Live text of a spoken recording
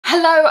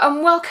Hello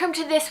and welcome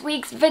to this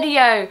week's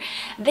video.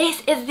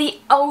 This is the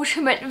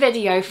ultimate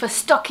video for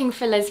stocking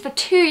fillers for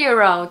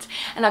 2-year-olds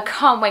and I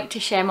can't wait to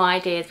share my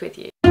ideas with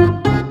you.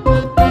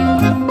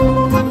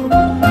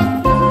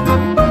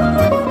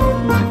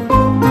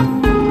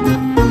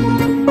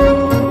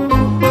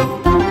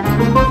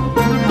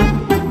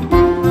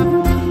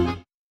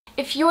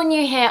 If you're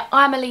new here,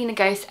 I'm Alina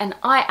Ghost and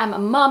I am a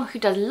mum who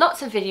does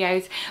lots of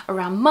videos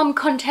around mum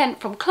content,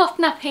 from cloth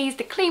nappies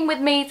to clean with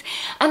me's,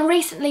 and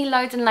recently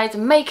loads and loads of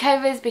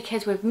makeovers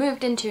because we've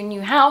moved into a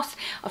new house.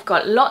 I've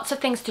got lots of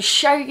things to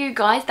show you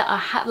guys that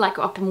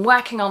I've been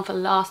working on for the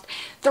last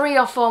 3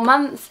 or 4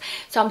 months,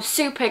 so I'm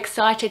super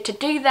excited to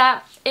do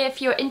that.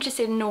 If you're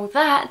interested in all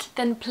that,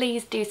 then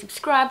please do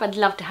subscribe. I'd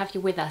love to have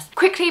you with us.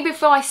 Quickly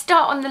before I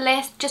start on the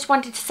list, just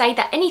wanted to say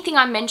that anything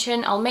I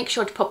mention, I'll make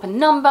sure to pop a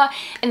number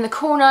in the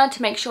corner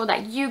to make sure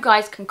that you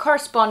guys can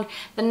correspond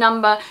the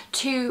number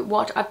to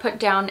what I put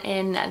down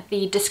in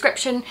the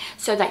description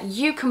so that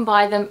you can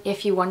buy them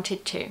if you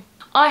wanted to.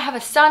 I have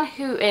a son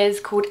who is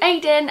called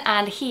Aiden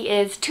and he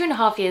is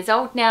 2.5 years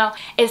old now.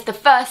 It's the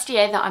first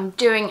year that I'm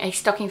doing a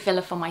stocking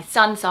filler for my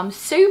son, so I'm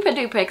super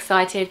duper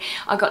excited.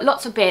 I've got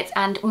lots of bits,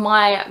 and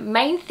my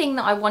main thing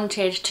that I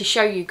wanted to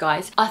show you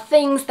guys are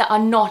things that are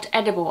not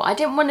edible. I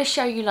didn't want to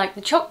show you like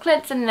the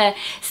chocolates and the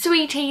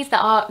sweeties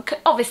that are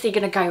obviously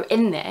going to go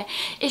in there.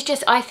 It's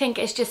just, I think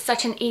it's just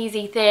such an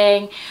easy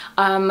thing.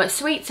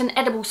 Sweets and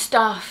edible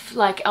stuff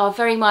like are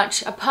very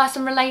much a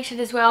person related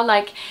as well.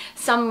 Like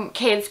some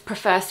kids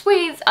prefer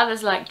sweets,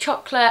 others like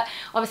chocolate.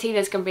 Obviously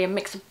there's going to be a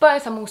mix of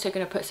both. I'm also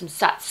going to put some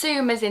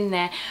satsumas in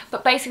there,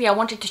 but basically I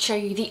wanted to show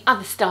you the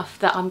other stuff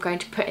that I'm going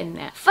to put in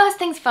there. First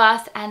things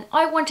first, and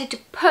I wanted to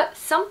put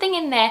something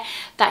in there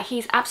that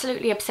he's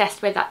absolutely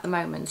obsessed with at the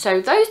moment. So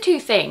those two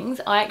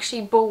things are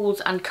actually balls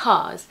and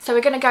cars, so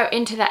we're going to go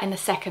into that in a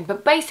second.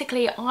 But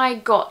basically I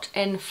got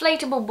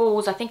inflatable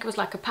balls, I think it was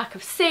like a pack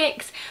of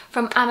 6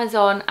 from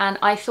Amazon, and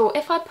I thought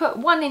if I put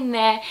one in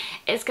there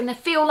it's going to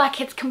feel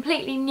like it's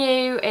completely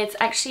new. It's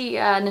actually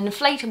an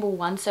inflatable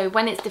one, so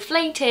when it's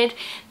deflated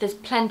there's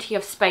plenty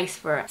of space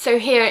for it. So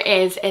here it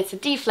is, it's a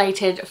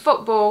deflated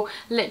football.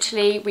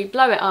 Literally we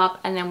blow it up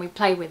and then we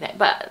play with it.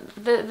 But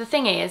the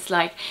thing is,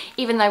 like,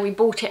 even though we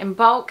bought it in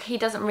bulk, he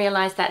doesn't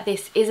realise that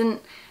this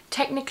isn't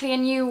technically a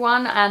new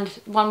one and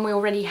one we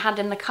already had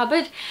in the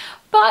cupboard.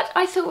 But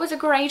I thought it was a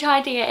great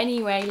idea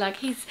anyway. Like,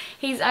 he's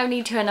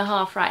only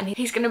 2.5, right? And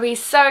he's going to be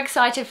so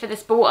excited for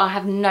this ball, I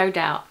have no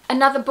doubt.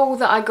 Another ball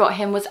that I got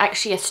him was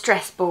actually a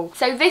stress ball.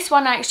 So this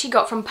one I actually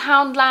got from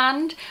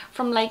Poundland,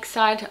 from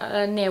Lakeside,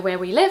 near where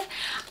we live.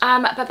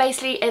 But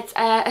basically it's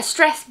a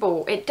stress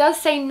ball. It does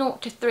say 0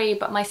 to 3,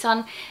 but my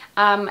son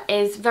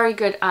is very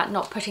good at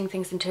not putting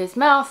things into his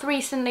mouth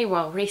recently.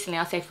 Well, recently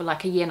I say for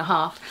like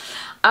 1.5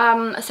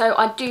 years. So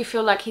I do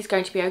feel like he's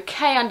going to be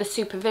okay under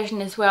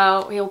supervision as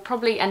well. He'll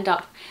probably end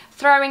up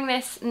throwing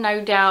this,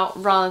 no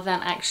doubt, rather than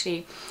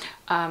actually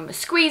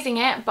squeezing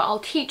it, but I'll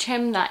teach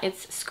him that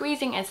it's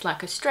squeezing, it's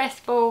like a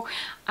stress ball,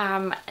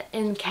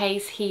 in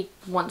case he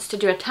wants to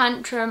do a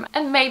tantrum,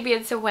 and maybe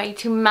it's a way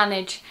to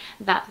manage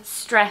that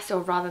stress, or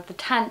rather the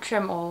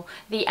tantrum or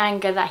the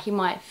anger that he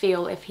might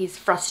feel if he's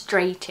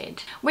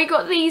frustrated. We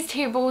got these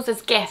 2 balls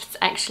as gifts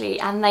actually,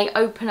 and they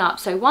open up.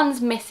 So one's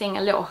missing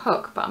a little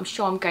hook, but I'm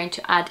sure I'm going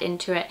to add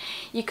into it.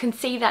 You can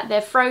see that they're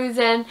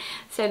frozen,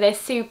 so they're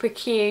super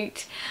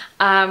cute.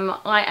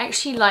 I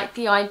actually like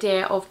the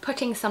idea of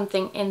putting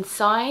something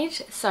inside,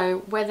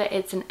 so whether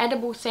it's an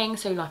edible thing,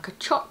 so like a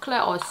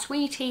chocolate or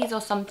sweeties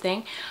or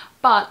something,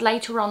 but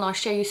later on I'll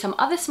show you some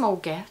other small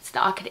gifts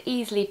that I could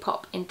easily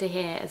pop into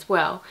here as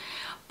well.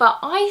 But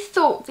I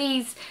thought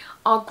these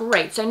are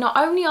great. So not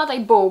only are they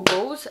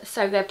baubles,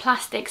 so they're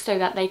plastic so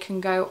that they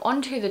can go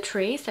onto the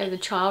tree, so the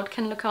child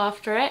can look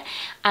after it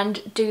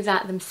and do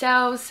that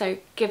themselves, so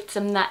gives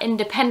them that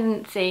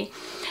independency.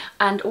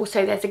 And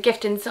also there's a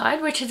gift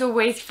inside, which is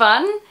always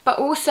fun. But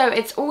also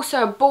it's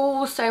also a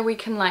ball, so we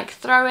can like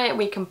throw it,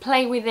 we can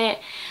play with it,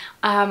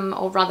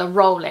 or rather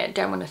roll it.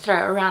 Don't want to throw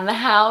it around the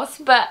house.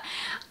 But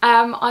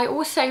I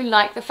also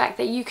like the fact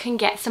that you can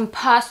get some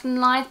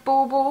personalised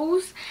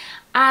baubles,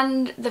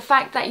 and the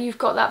fact that you've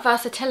got that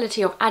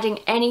versatility of adding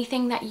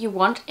anything that you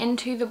want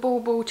into the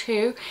ball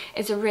too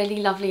is a really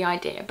lovely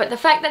idea. But the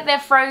fact that they're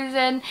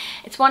frozen,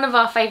 it's one of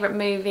our favourite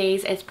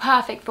movies, it's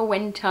perfect for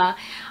winter,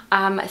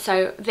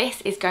 so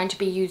this is going to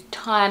be used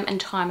time and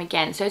time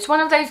again. So it's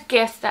one of those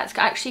gifts that's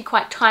actually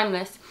quite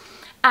timeless,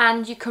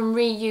 and you can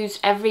reuse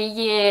every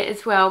year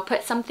as well.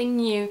 Put something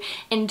new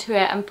into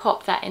it and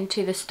pop that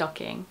into the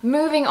stocking.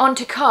 Moving on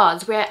to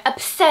cars. We're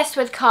obsessed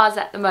with cars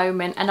at the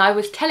moment, and I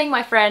was telling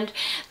my friend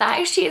that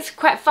actually it's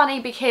quite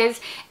funny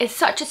because it's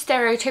such a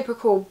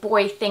stereotypical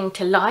boy thing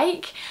to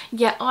like,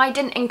 yet I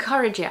didn't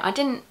encourage it. I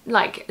didn't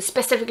like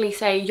specifically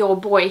say, your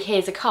boy,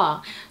 here's a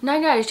car. No,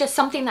 it's just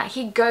something that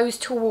he goes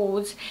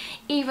towards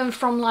even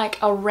from like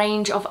a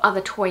range of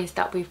other toys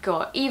that we've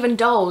got, even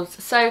dolls.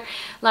 So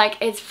like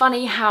it's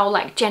funny how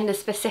like gender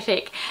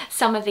specific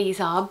some of these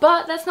are,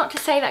 but that's not to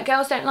say that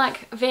girls don't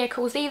like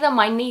vehicles either.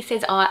 My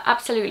nieces are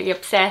absolutely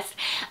obsessed,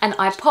 and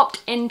I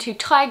popped into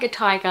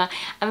Tiger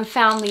and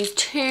found these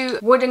 2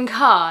 wooden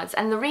cars.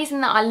 And the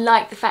reason that I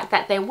like the fact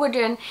that they're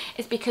wooden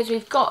is because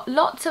we've got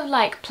lots of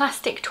like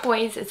plastic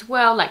toys as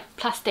well, like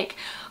plastic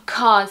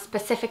cars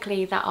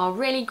specifically, that are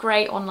really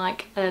great on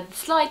like the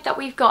slide that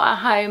we've got at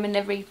home and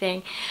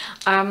everything.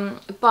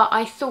 But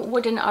I thought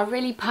wooden are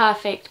really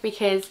perfect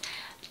because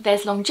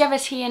there's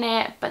longevity in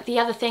it. But the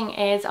other thing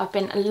is I've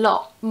been a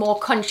lot more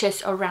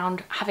conscious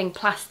around having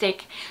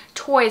plastic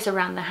toys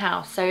around the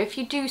house. So if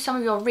you do some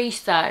of your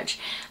research,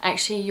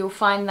 actually you'll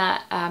find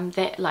that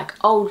that like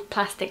old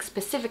plastic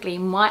specifically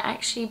might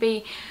actually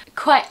be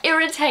quite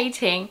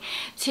irritating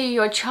to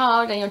your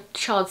child and your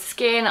child's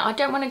skin. I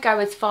don't want to go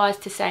as far as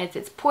to say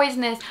it's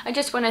poisonous. I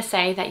just want to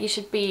say that you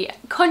should be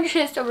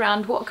conscious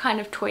around what kind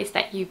of toys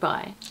that you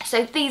buy.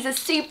 So these are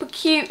super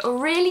cute,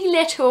 really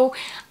little,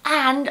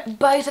 and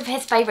both of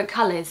his favourite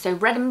colours. So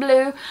red and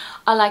blue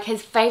are like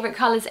his favourite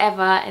colours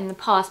ever in the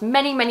past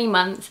many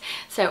months.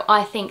 So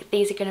I think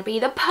these are going to be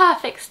the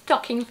perfect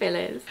stocking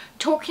fillers.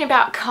 Talking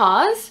about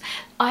cars,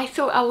 I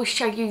thought I will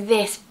show you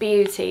this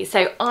beauty.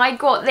 So I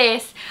got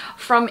this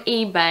from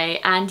eBay,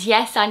 and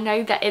yes, I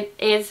know that it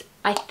is,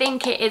 I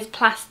think it is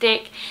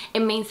plastic.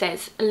 It means that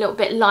it's a little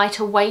bit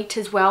lighter weight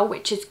as well,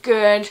 which is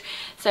good,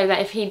 so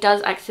that if he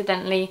does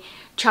accidentally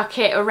chuck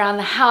it around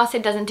the house,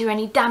 it doesn't do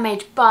any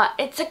damage. But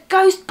it's a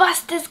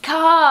Ghostbusters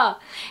car.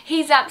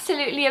 He's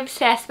absolutely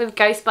obsessed with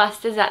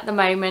Ghostbusters at the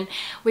moment.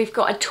 We've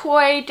got a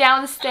toy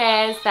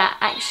downstairs that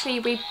actually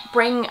we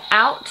bring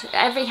out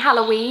every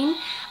Halloween,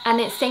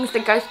 and it sings the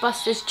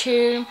Ghostbusters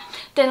tune.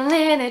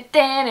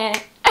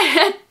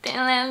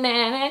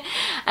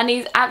 And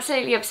he's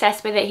absolutely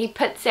obsessed with it. He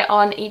puts it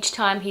on each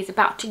time he's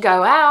about to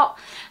go out,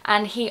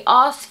 and he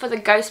asks for the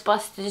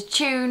Ghostbusters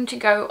tune to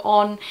go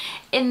on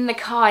in the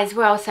car as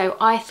well. So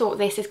I thought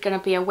this is going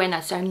to be a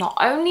winner. So not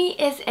only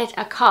is it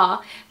a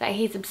car that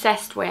he's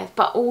obsessed with,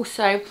 but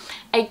also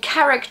a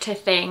character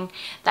thing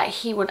that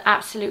he would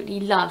absolutely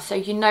love. So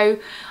you know,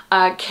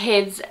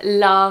 kids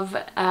love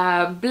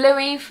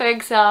Bluey, for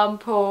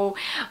example.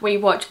 We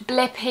watch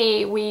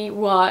Blippi, we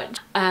watch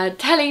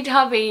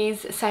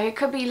Teletubbies. So it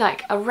could be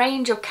like a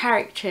range of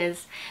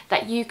characters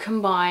that you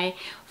can buy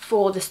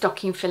for the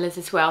stocking fillers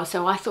as well.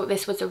 So I thought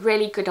this was a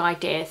really good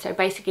idea. So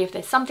basically, if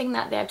there's something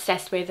that they're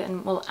obsessed with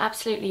and will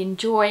absolutely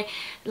enjoy,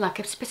 like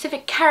a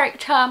specific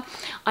character,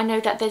 I know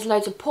that there's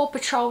loads of Paw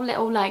Patrol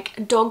little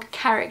like dog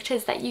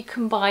characters that you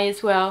can buy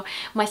as well.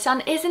 My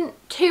son isn't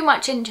too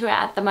much into it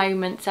at the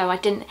moment, so I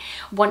didn't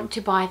want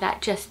to buy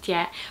that just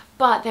yet,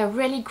 but they're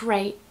really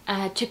great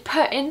to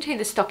put into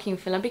the stocking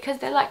filler because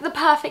they're like the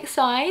perfect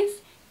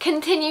size.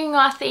 Continuing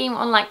our theme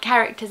on like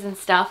characters and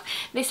stuff,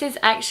 this is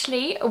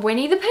actually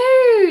Winnie the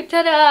Pooh,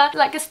 ta-da!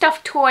 Like a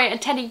stuffed toy, a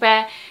teddy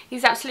bear.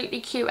 He's absolutely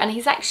cute, and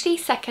he's actually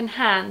second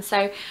hand.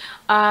 So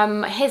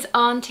his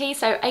auntie,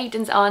 so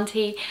Aiden's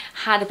auntie,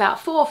 had about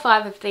 4 or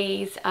 5 of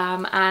these,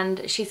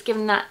 and she's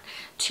given that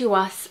to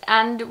us,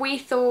 and we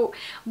thought,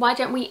 why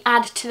don't we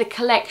add to the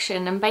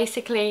collection? And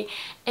basically,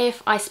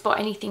 if I spot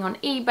anything on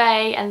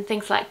eBay and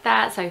things like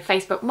that, so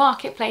Facebook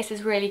Marketplace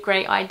is a really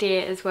great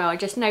idea as well. I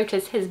just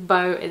noticed his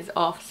bow is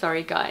off,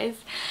 sorry guys,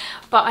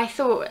 but I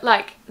thought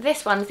like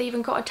this one's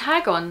even got a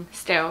tag on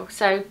still.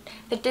 So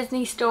the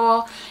Disney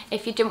store,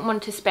 if you didn't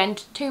want to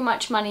spend too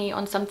much money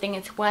on something,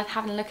 it's worth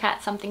having a look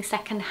at something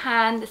second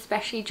hand,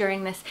 especially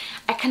during this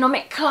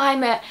economic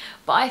climate.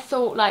 But I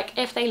thought, like,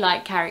 if they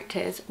like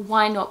characters,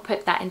 why not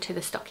put that into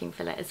the stocking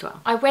filler as well?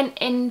 I went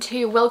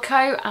into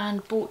Wilko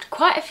and bought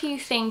quite a few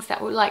things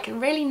that were like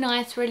really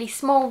nice, really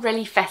small,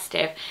 really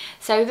festive.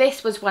 So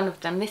this was one of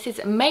them. This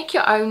is make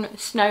your own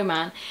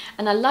snowman,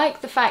 and I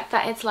like the fact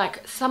that it's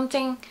like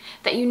something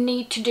that you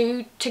need to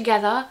do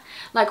together.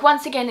 Like,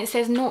 once again, it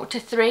says 0 to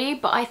 3,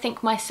 but I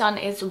think my son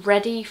is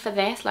ready for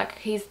this. Like,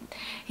 he's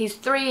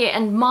 3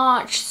 in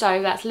March,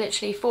 so that's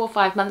literally 4 or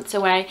 5 months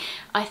away.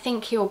 I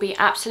think he'll be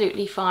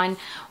absolutely fine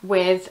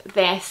with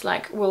this.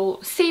 Like,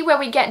 we'll see where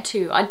we get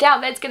to. I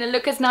doubt that it's going to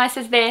look as nice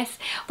as this,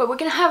 but we're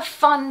going to have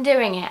fun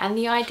doing it. And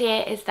the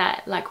idea is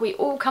that, like, we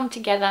all come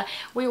together,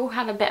 we all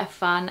have a bit of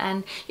fun.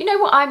 And you know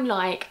what I'm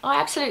like, I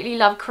absolutely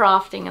love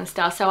crafting and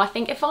stuff, so I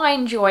think if I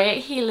enjoy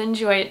it, he'll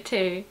enjoy it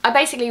too. I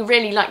basically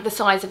really like the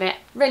size of it.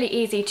 Really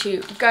easy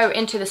to go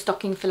into the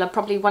stocking filler,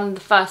 probably one of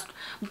the first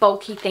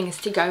bulky things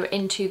to go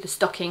into the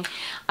stocking,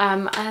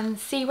 and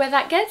see where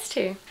that gets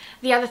to.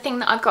 The other thing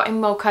that I've got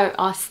in Wilko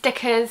are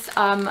stickers.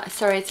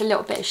 Sorry, it's a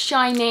little bit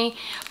shiny,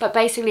 but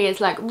basically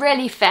it's like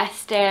really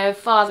festive.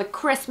 Father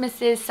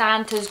Christmases,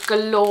 Santas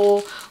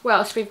galore. What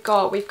else we've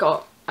got? We've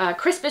got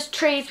Christmas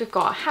trees, we've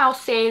got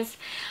houses,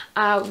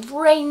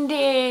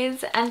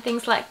 reindeers and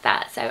things like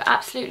that. So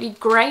absolutely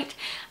great.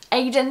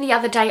 Aiden the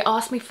other day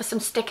asked me for some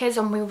stickers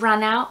and we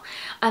ran out,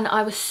 and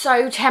I was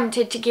so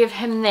tempted to give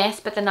him this,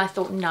 but then I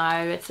thought, no,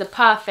 it's the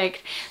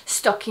perfect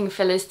stocking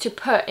fillers to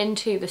put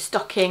into the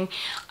stocking.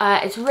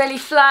 It's really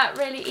flat,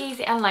 really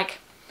easy, and like,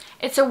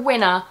 it's a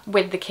winner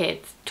with the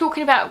kids.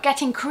 Talking about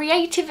getting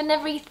creative and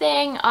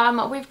everything,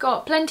 we've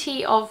got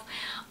plenty of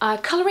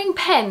colouring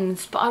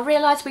pens, but I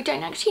realised we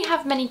don't actually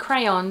have many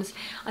crayons.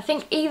 I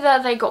think either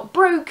they got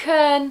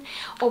broken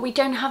or we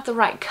don't have the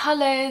right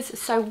colours.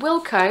 So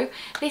Wilko,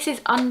 this is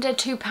under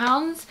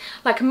 £2.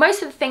 Like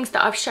most of the things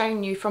that I've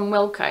shown you from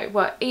Wilko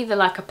were either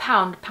like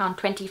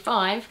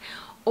 £1.25,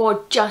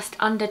 or just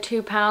under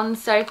 £2.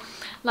 So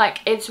like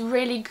it's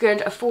really good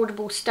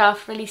affordable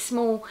stuff, really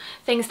small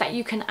things that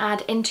you can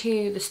add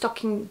into the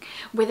stocking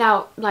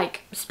without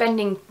like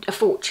spending a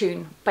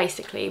fortune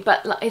basically.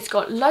 But like, it's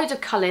got loads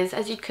of colours,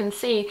 as you can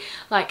see.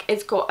 Like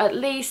it's got at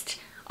least,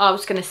 I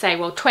was going to say,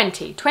 well,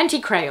 20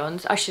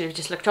 crayons. I should have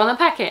just looked on the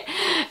packet.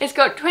 It's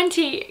got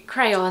 20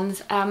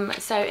 crayons,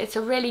 so it's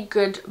a really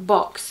good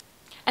box.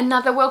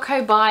 Another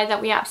Wilko buy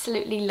that we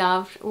absolutely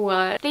loved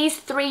were these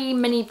 3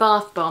 mini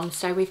bath bombs.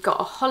 So we've got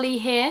a holly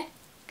here,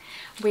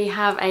 we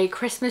have a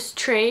Christmas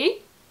tree,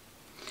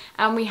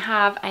 and we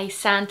have a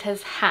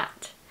Santa's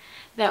hat.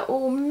 They're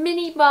all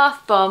mini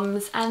bath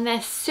bombs and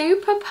they're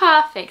super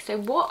perfect. So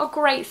what a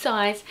great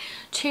size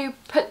to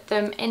put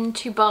them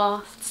into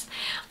baths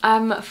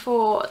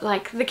for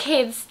like the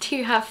kids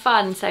to have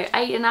fun. So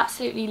Aiden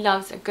absolutely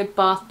loves a good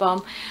bath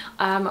bomb.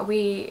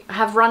 We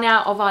have run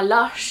out of our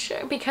Lush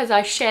because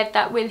I shared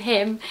that with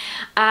him,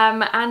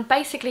 and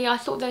basically I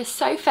thought they're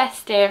so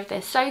festive,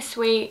 they're so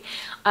sweet.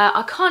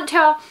 I can't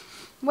tell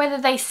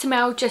whether they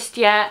smell just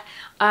yet.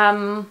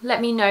 Let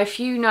me know if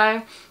you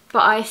know.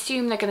 But I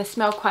assume they're going to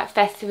smell quite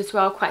festive as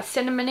well, quite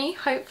cinnamony,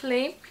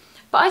 hopefully.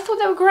 But I thought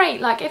they were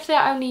great. Like, if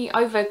they're only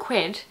over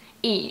 £1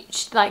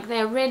 each, like,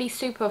 they're really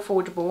super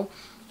affordable.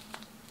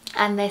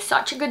 And they're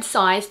such a good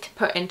size to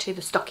put into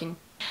the stocking.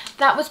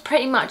 That was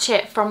pretty much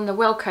it from the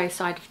Wilko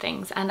side of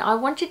things. And I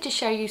wanted to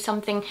show you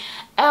something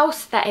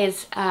else that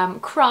is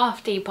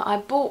crafty, but I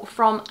bought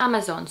from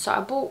Amazon. So I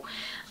bought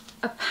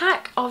a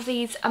pack of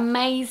these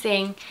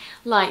amazing,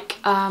 like,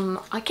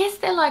 I guess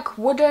they're like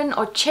wooden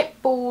or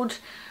chipboard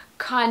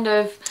kind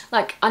of,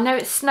 like, I know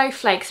it's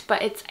snowflakes,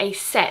 but it's a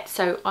set.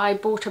 So I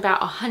bought about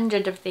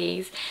 100 of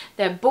these.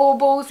 There are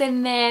baubles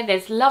in there,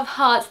 there's love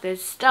hearts,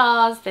 there's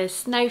stars, there's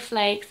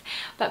snowflakes.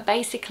 But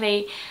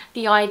basically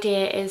the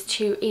idea is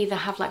to either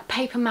have like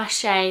paper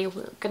mache,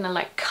 we're gonna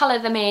like colour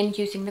them in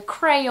using the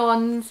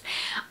crayons,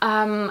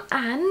 and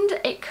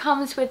it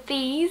comes with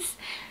these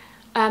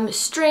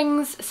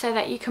strings so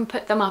that you can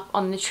put them up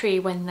on the tree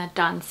when they're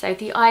done. So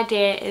the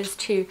idea is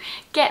to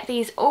get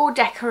these all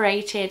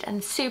decorated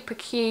and super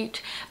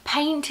cute,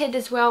 painted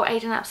as well.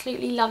 Aiden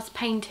absolutely loves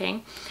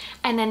painting,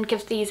 and then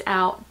give these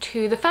out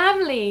to the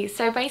family.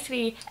 So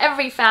basically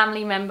every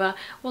family member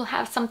will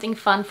have something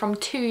fun from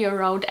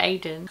 2-year-old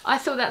Aiden. I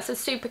thought that's a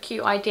super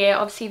cute idea.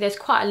 Obviously there's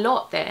quite a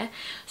lot there.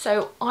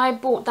 So I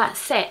bought that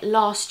set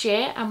last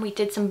year and we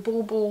did some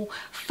bauble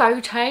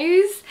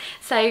photos.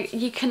 So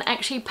you can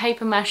actually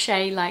paper mache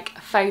like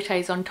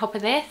photos on top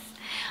of this.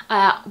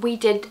 We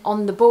did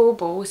on the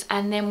baubles,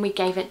 and then we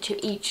gave it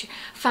to each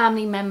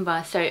family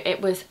member. So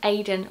it was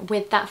Aiden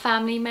with that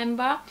family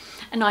member,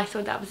 and I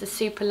thought that was a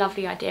super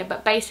lovely idea.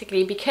 But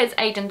basically, because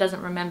Aiden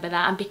doesn't remember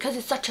that, and because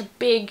it's such a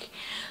big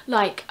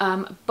like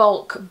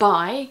bulk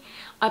buy,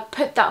 I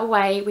put that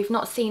away. We've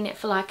not seen it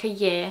for like a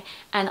year,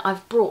 and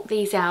I've brought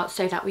these out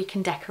so that we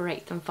can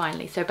decorate them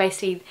finally. So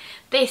basically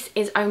this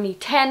is only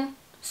 10.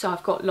 So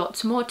I've got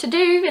lots more to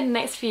do in the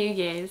next few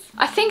years.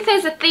 I think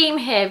there's a theme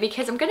here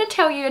because I'm going to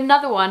tell you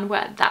another one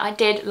that I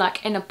did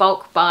like in a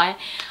bulk buy.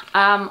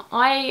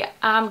 I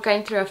am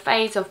going through a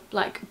phase of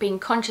like being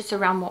conscious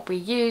around what we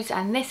use,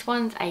 and this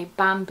one's a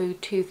bamboo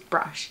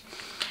toothbrush.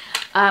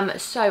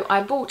 So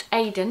I bought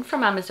Aiden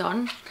from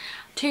Amazon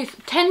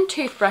 10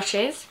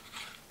 toothbrushes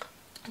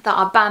that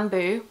are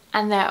bamboo,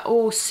 and they're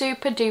all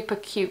super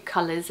duper cute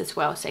colours as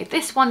well. So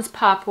this one's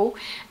purple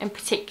in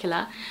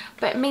particular,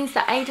 but it means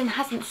that Aiden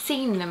hasn't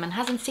seen them and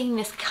hasn't seen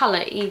this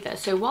colour either.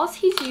 So whilst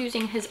he's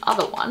using his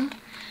other one,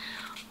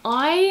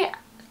 I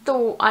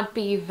thought I'd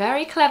be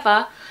very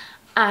clever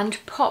and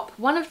pop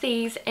one of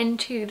these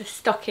into the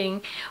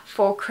stocking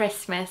for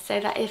Christmas so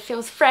that it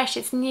feels fresh,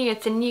 it's new,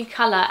 it's a new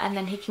colour, and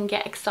then he can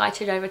get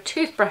excited over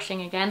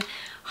toothbrushing again.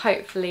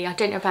 Hopefully. I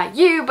don't know about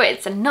you, but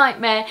it's a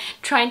nightmare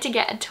trying to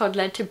get a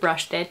toddler to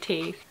brush their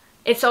teeth.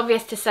 It's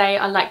obvious to say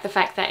I like the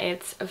fact that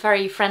it's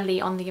very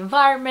friendly on the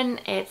environment,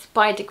 it's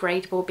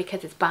biodegradable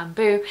because it's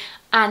bamboo,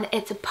 and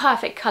it's a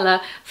perfect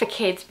colour for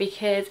kids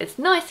because it's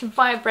nice and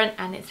vibrant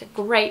and it's a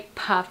great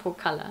purple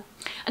colour.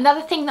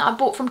 Another thing that I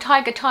bought from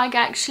Tiger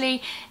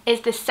actually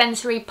is this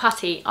sensory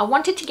putty. I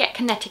wanted to get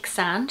Kinetic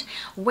sand,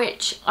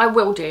 which I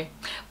will do.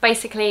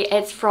 Basically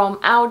it's from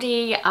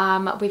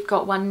Aldi. We've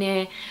got one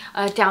near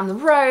down the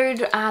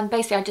road, and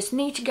basically I just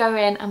need to go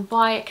in and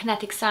buy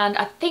Kinetic sand.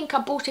 I think I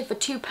bought it for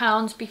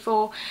 £2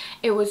 before.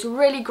 It was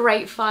really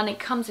great fun. It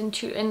comes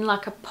in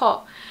like a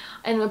pot,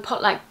 in a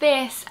pot like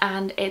this,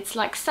 and it's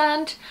like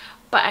sand,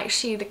 but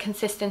actually the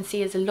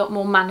consistency is a lot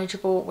more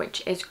manageable,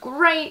 which is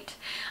great,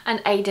 and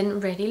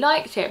Aiden really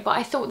liked it. But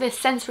I thought this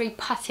sensory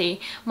putty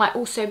might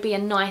also be a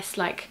nice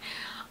like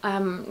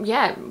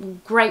yeah,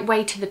 great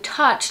way to the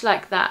touch,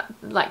 like that,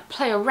 like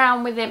play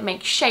around with it,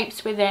 make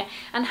shapes with it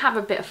and have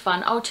a bit of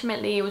fun.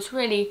 Ultimately it was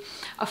really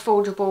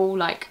affordable,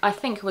 like I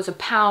think it was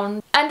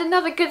 £1, and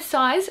another good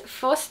size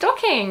for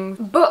stockings.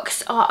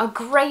 Books are a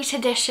great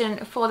addition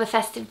for the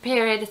festive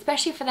period,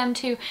 especially for them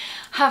to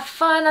have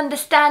fun,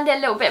 understand it a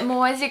little bit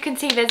more. As you can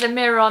see, there's a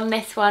mirror on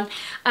this one.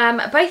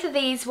 Both of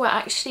these were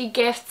actually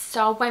gifts,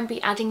 so I won't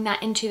be adding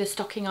that into the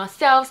stocking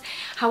ourselves.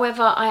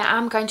 However, I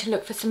am going to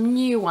look for some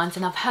new ones,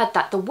 and I've heard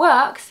that the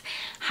Works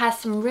has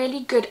some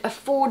really good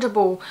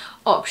affordable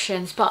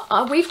options. But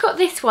we've got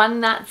this one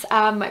that's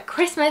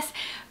Christmas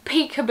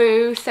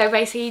peekaboo, so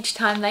basically each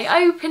time they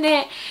open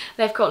it,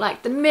 they've got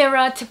like the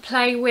mirror to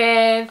play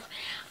with.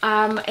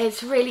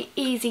 It's really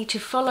easy to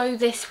follow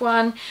this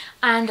one,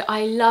 and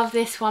I love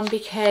this one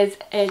because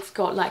it's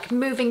got like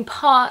moving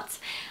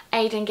parts.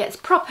 Aiden gets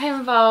proper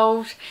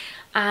involved,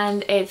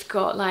 and it's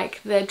got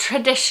like the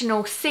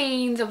traditional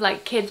scenes of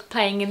like kids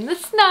playing in the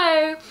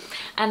snow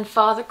and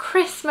Father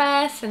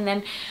Christmas, and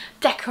then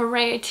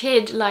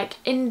decorated like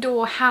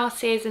indoor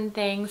houses and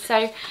things.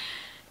 So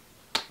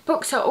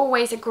books are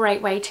always a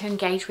great way to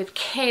engage with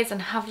kids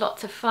and have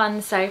lots of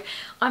fun, so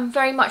I'm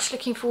very much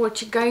looking forward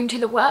to going to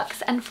the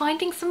Works and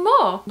finding some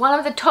more. One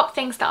of the top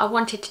things that I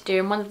wanted to do,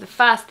 and one of the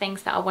first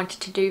things that I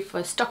wanted to do for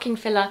a stocking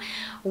filler,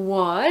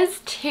 was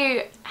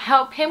to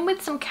help him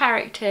with some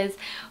characters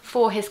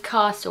for his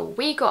castle.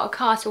 We got a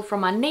castle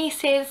from our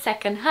nieces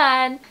second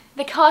hand.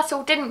 The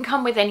castle didn't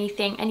come with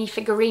anything, any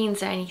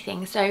figurines or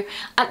anything, so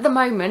at the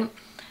moment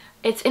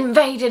it's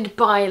invaded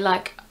by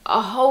like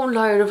a whole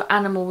load of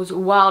animals,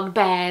 wild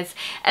bears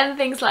and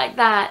things like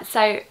that.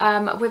 So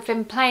we've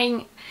been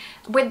playing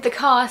with the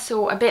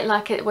castle a bit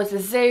like it was a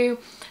zoo,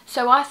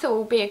 so I thought it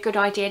would be a good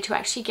idea to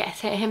actually get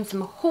him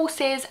some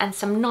horses and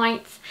some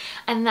knights,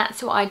 and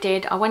that's what I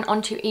did. I went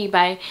onto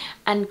eBay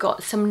and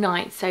got some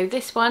knights, so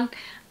this one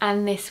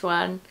and this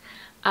one.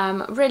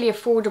 Really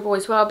affordable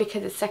as well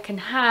because it's second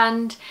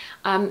hand.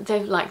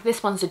 They're like,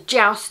 this one's a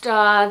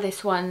jouster,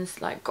 this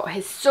one's like got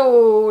his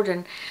sword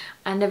and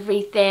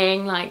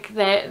everything. Like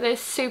they're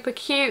super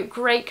cute,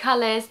 great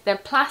colours. They're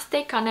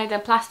plastic, I know they're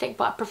plastic,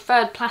 but I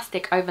preferred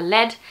plastic over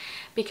lead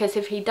because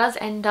if he does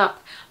end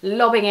up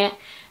lobbing it,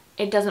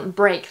 it doesn't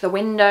break the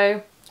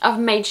window. I've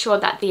made sure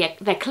that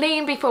they're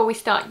clean before we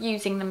start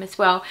using them as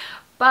well.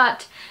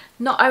 But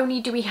not only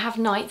do we have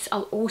knights,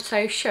 I'll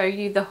also show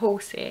you the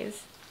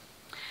horses.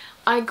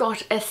 I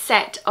got a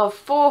set of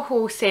 4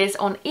 horses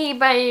on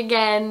eBay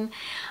again.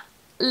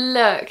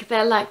 Look,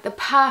 they're like the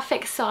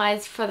perfect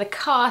size for the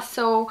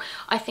castle.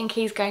 I think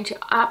he's going to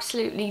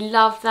absolutely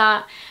love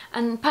that,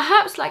 and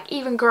perhaps like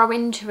even grow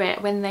into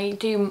it when they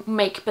do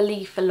make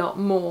believe a lot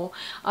more.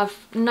 I've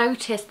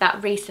noticed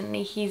that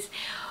recently he's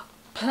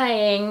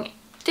playing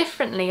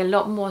differently a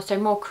lot more, so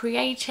more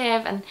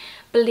creative and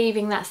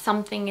believing that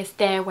something is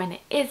there when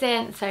it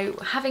isn't. So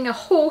having a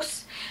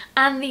horse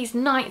and these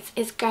knights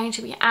is going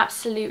to be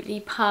absolutely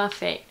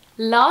perfect.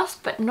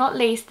 Last but not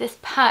least, this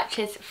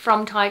purchase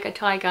from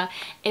Tiger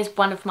is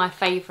one of my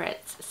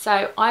favourites.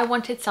 So I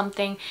wanted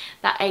something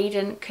that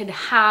Aiden could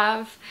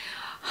have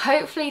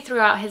hopefully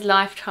throughout his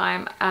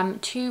lifetime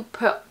to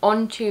put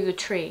onto the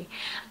tree,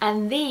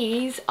 and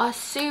these are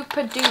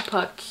super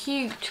duper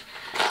cute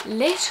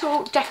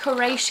little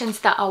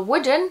decorations that are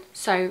wooden,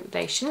 so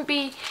they shouldn't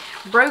be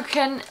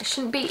broken,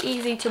 shouldn't be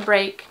easy to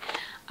break,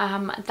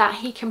 that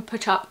he can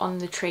put up on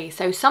the tree.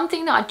 So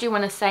something that I do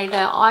want to say, they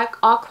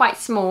are quite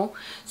small,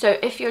 so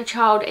if your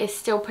child is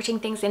still putting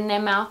things in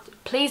their mouth,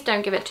 please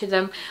don't give it to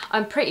them.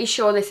 I'm pretty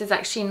sure this is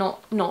actually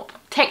not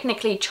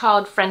technically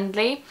child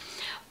friendly,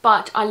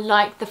 but I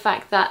like the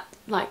fact that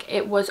like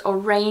it was a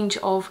range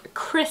of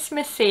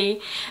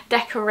Christmassy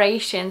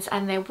decorations,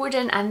 and they're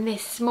wooden and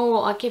this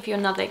small. I'll give you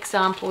another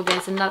example.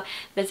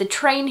 There's a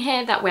train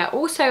here that we're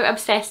also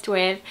obsessed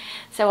with,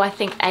 so I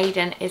think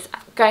Aiden is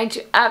going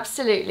to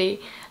absolutely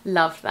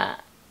love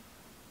that.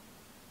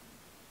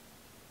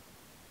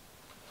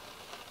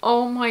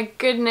 Oh my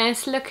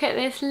goodness, look at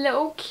this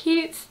little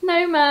cute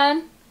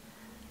snowman.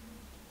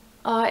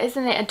 Oh,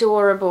 isn't it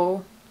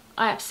adorable?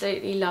 I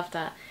absolutely love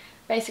that.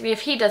 Basically,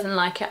 if he doesn't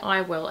like it,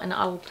 I will, and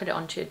I will put it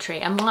onto a tree.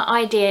 And my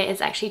idea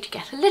is actually to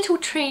get a little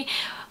tree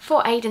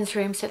for Aiden's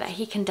room so that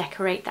he can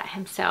decorate that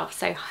himself.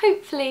 So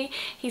hopefully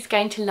he's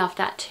going to love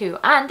that too.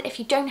 And if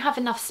you don't have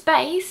enough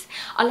space,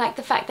 I like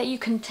the fact that you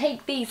can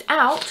take these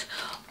out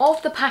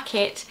of the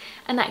packet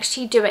and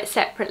actually do it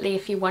separately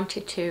if you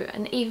wanted to.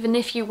 And even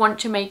if you want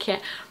to make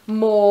it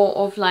more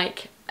of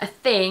like a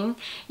thing,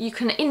 you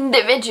can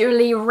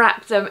individually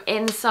wrap them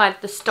inside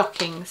the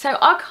stocking. So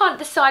I can't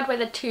decide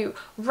whether to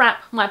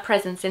wrap my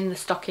presents in the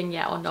stocking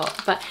yet or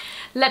not, but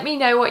let me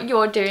know what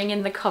you're doing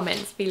in the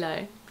comments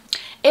below.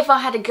 If I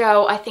had a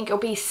girl, I think it'll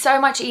be so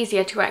much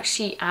easier to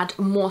actually add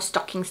more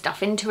stocking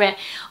stuff into it.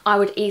 I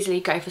would easily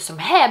go for some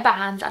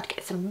hairbands, I'd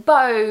get some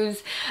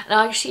bows, and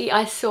actually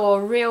I saw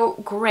a real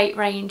great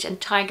range in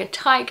Tiger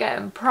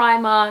and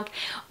Primark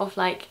of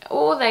like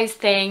all those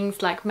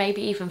things, like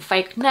maybe even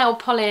fake nail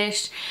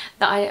polish,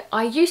 that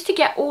I used to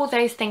get all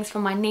those things for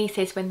my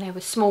nieces when they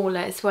were smaller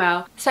as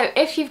well. So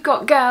if you've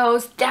got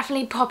girls,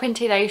 definitely pop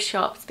into those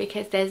shops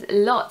because there's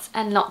lots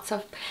and lots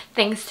of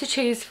things to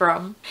choose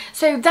from.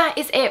 So that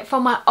is it for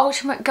my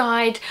ultimate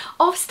guide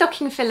of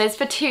stocking fillers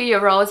for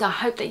 2-year-olds. I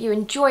hope that you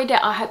enjoyed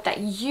it. I hope that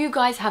you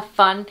guys have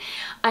fun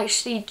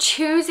actually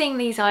choosing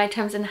these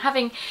items and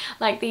having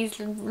like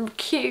these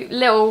cute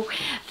little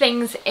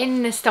things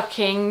in the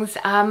stockings.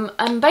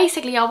 And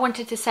basically I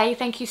wanted to say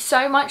thank you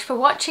so much for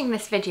watching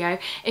this video.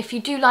 If you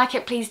do like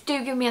it, please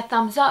do give me a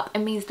thumbs up. It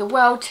means the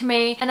world to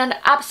me, and I'd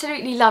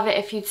absolutely love it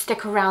if you'd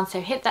stick around.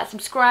 So hit that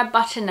subscribe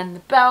button and the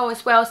bell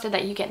as well so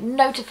that you get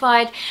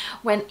notified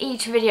when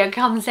each video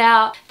comes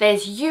out.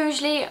 There's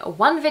usually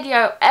one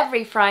video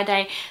every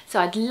Friday, so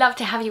I'd love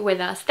to have you with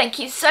us. Thank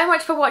you so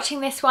much for watching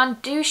this one.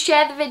 Do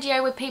share the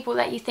video with people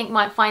that you think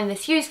might find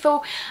this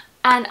useful,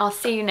 and I'll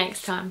see you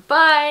next time.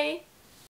 Bye!